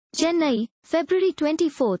Chennai, February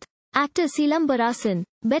 24. Actor Silambarasan,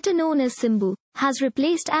 better known as Simbu, has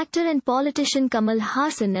replaced actor and politician Kamal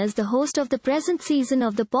Haasan as the host of the present season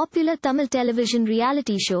of the popular Tamil television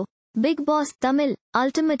reality show, Bigg Boss Tamil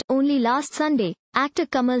Ultimate. Only last Sunday, actor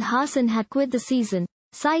Kamal Haasan had quit the season,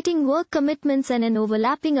 citing work commitments and an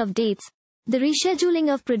overlapping of dates. The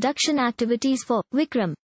rescheduling of production activities for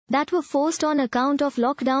Vikram that were forced on account of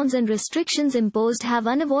lockdowns and restrictions imposed have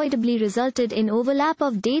unavoidably resulted in overlap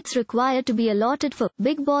of dates required to be allotted for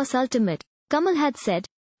Bigg Boss Ultimate. Kamal had said,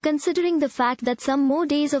 considering the fact that some more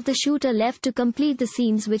days of the shoot are left to complete the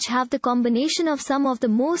scenes which have the combination of some of the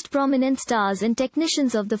most prominent stars and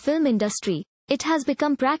technicians of the film industry, it has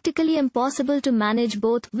become practically impossible to manage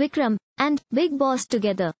both Vikram and Bigg Boss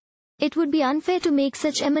together. It would be unfair to make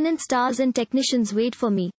such eminent stars and technicians wait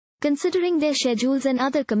for me, considering their schedules and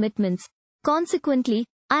other commitments. Consequently,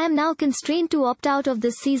 I am now constrained to opt out of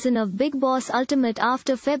this season of Bigg Boss Ultimate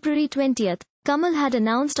after February 20, Kamal had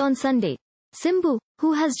announced on Sunday. Simbu,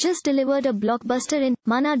 who has just delivered a blockbuster in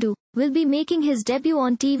Maanadu, will be making his debut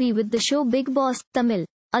on TV with the show Bigg Boss Tamil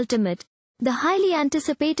Ultimate. The highly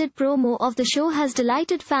anticipated promo of the show has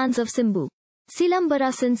delighted fans of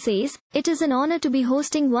Simbu.Silambarasan says, "It is an honor to be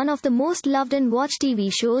hosting one of the most loved and watched TV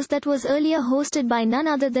shows that was earlier hosted by none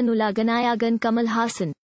other than Ulaganayagan Kamal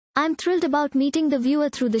Haasan. I'm thrilled about meeting the viewer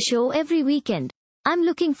through the show every weekend. I'm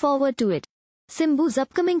looking forward to it." Simbu's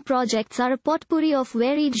upcoming projects are a potpourri of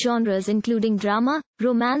varied genres including drama,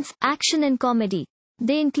 romance, action and comedy.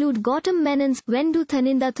 They include Gautham Menon's Vendhu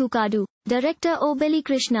Thanindhathu Kaadu, director Obelli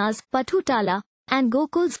Krishna's Pathu Thala, and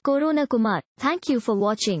Gokul's Kumar. Thank you for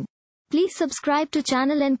watching. Please subscribe to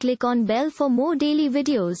channel and click on bell for more daily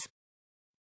videos.